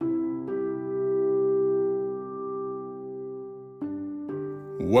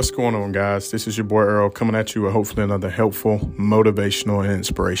What's going on, guys? This is your boy Earl coming at you with hopefully another helpful, motivational, and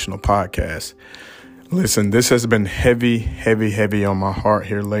inspirational podcast. Listen, this has been heavy on my heart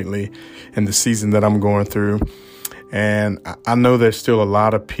here lately in the season that I'm going through. And I know there's still a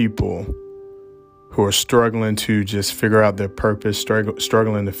lot of people who are struggling to just figure out their purpose,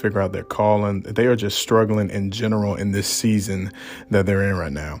 struggling to figure out their calling. They are just struggling in general in this season that they're in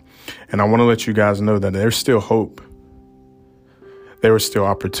right now. And I want to let you guys know that there's still hope. There are still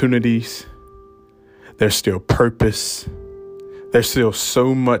opportunities. There's still purpose. There's still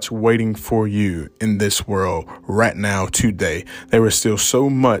so much waiting for you in this world right now, today. There is still so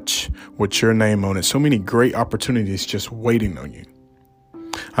much with your name on it. So many great opportunities just waiting on you.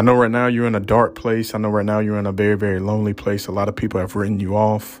 I know right now you're in a dark place. I know right now you're in a very lonely place. A lot of people have written you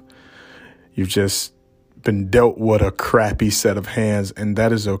off. You've just been dealt with a crappy set of hands, and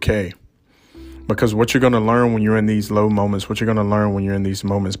that is okay. Because what you're going to learn when you're in these low moments, what you're going to learn when you're in these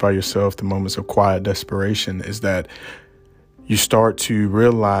moments by yourself, the moments of quiet desperation, is that you start to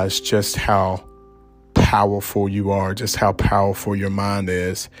realize just how powerful you are, just how powerful your mind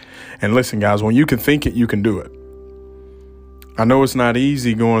is. And listen, guys, when you can think it, you can do it. I know it's not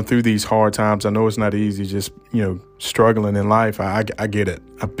easy going through these hard times. I know it's not easy just, struggling in life. I get it.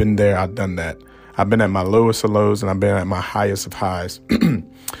 I've been there. I've done that. I've been at my lowest of lows and I've been at my highest of highs.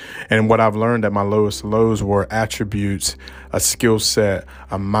 And what I've learned at my lowest lows were attributes, a skill set,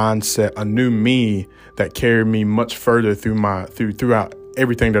 a mindset, a new me that carried me much further throughout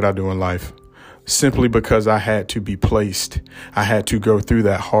everything that I do in life. Simply because I had to be placed. I had to go through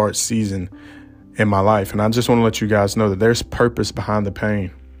that hard season in my life. And I just want to let you guys know that there's purpose behind the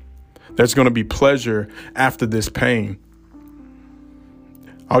pain. There's going to be pleasure after this pain.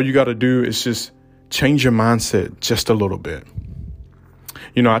 All you got to do is just change your mindset just a little bit.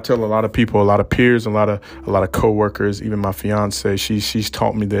 I tell a lot of people, a lot of peers, a lot of coworkers, even my fiance, she's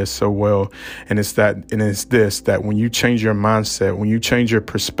taught me this so well. And it's this, that when you change your mindset, when you change your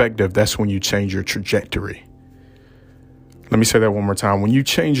perspective, that's when you change your trajectory. Let me say that one more time. When you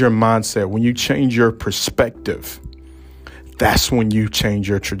change your mindset, when you change your perspective, that's when you change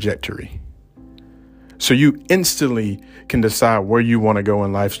your trajectory. So you instantly can decide where you want to go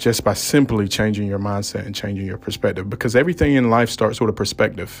in life just by simply changing your mindset and changing your perspective, because everything in life starts with a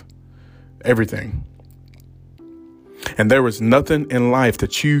perspective. Everything. And there is nothing in life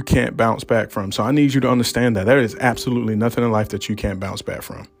that you can't bounce back from. So I need you to understand that there is absolutely nothing in life that you can't bounce back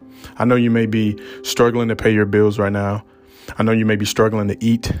from. I know you may be struggling to pay your bills right now. I know you may be struggling to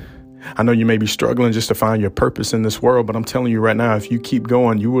eat. I know you may be struggling just to find your purpose in this world, but I'm telling you right now, if you keep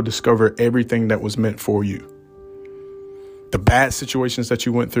going, you will discover everything that was meant for you. The bad situations that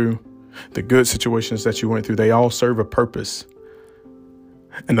you went through, the good situations that you went through, they all serve a purpose.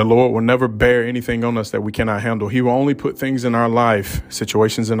 And the Lord will never bear anything on us that we cannot handle. He will only put things in our life,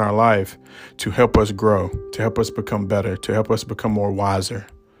 situations in our life, to help us grow, to help us become better, to help us become more wiser.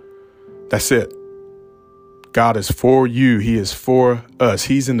 That's it. God is for you. He is for us.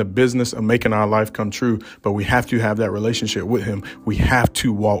 He's in the business of making our life come true, but we have to have that relationship with him. We have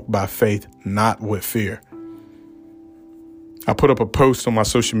to walk by faith, not with fear. I put up a post on my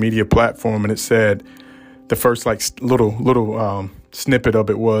social media platform and it said, the first little snippet of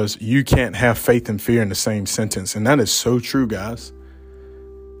it was, you can't have faith and fear in the same sentence. And that is so true, guys.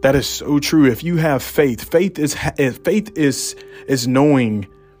 That is so true. If you have faith is knowing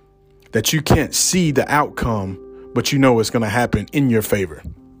that you can't see the outcome, but you know it's going to happen in your favor.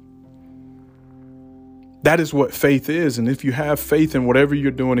 That is what faith is. And if you have faith in whatever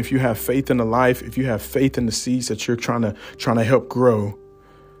you're doing, if you have faith in the life, if you have faith in the seeds that you're trying to help grow,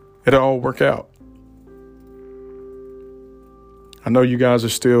 it'll all work out. I know you guys are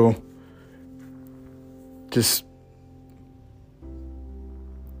still just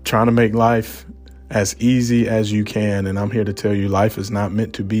trying to make life as easy as you can. And I'm here to tell you, life is not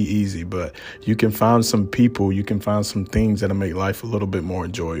meant to be easy, but you can find some people, you can find some things that'll make life a little bit more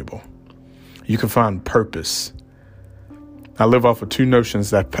enjoyable. You can find purpose. I live off of two notions,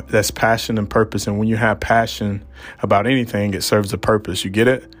 that's passion and purpose. And when you have passion about anything, it serves a purpose. You get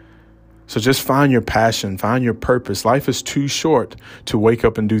it? So just find your passion, find your purpose. Life is too short to wake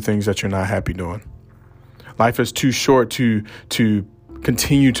up and do things that you're not happy doing. Life is too short to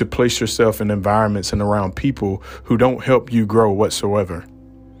continue to place yourself in environments and around people who don't help you grow whatsoever.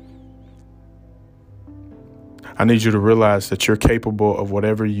 I need you to realize that you're capable of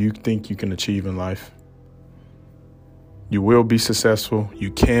whatever you think you can achieve in life. You will be successful. You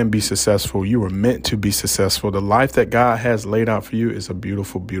can be successful. You were meant to be successful. The life that God has laid out for you is a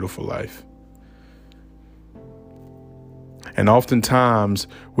beautiful, beautiful life. And oftentimes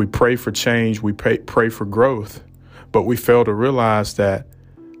we pray for change. We pray for growth. But we fail to realize that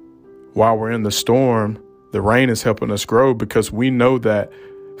while we're in the storm, the rain is helping us grow, because we know that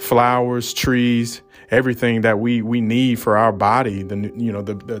flowers, trees, everything that we need for our body,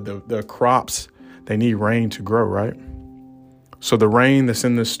 the crops, they need rain to grow, right? So the rain that's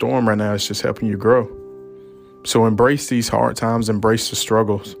in this storm right now is just helping you grow. So embrace these hard times, embrace the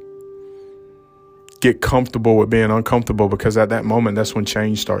struggles. Get comfortable with being uncomfortable, because at that moment, that's when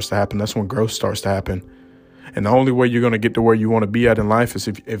change starts to happen. That's when growth starts to happen. And the only way you're going to get to where you want to be at in life is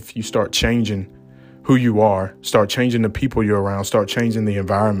if you start changing who you are, start changing the people you're around, start changing the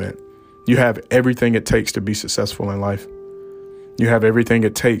environment. You have everything it takes to be successful in life. You have everything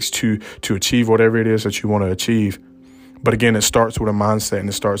it takes to achieve whatever it is that you want to achieve. But again, it starts with a mindset and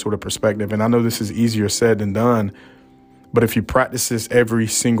it starts with a perspective. And I know this is easier said than done, but if you practice this every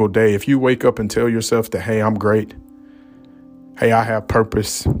single day, if you wake up and tell yourself that, hey, I'm great. Hey, I have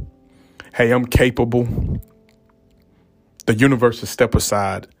purpose. Hey, I'm capable. The universe will step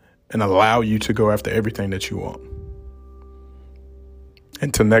aside and allow you to go after everything that you want.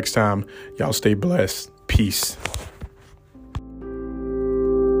 Until next time, y'all stay blessed. Peace.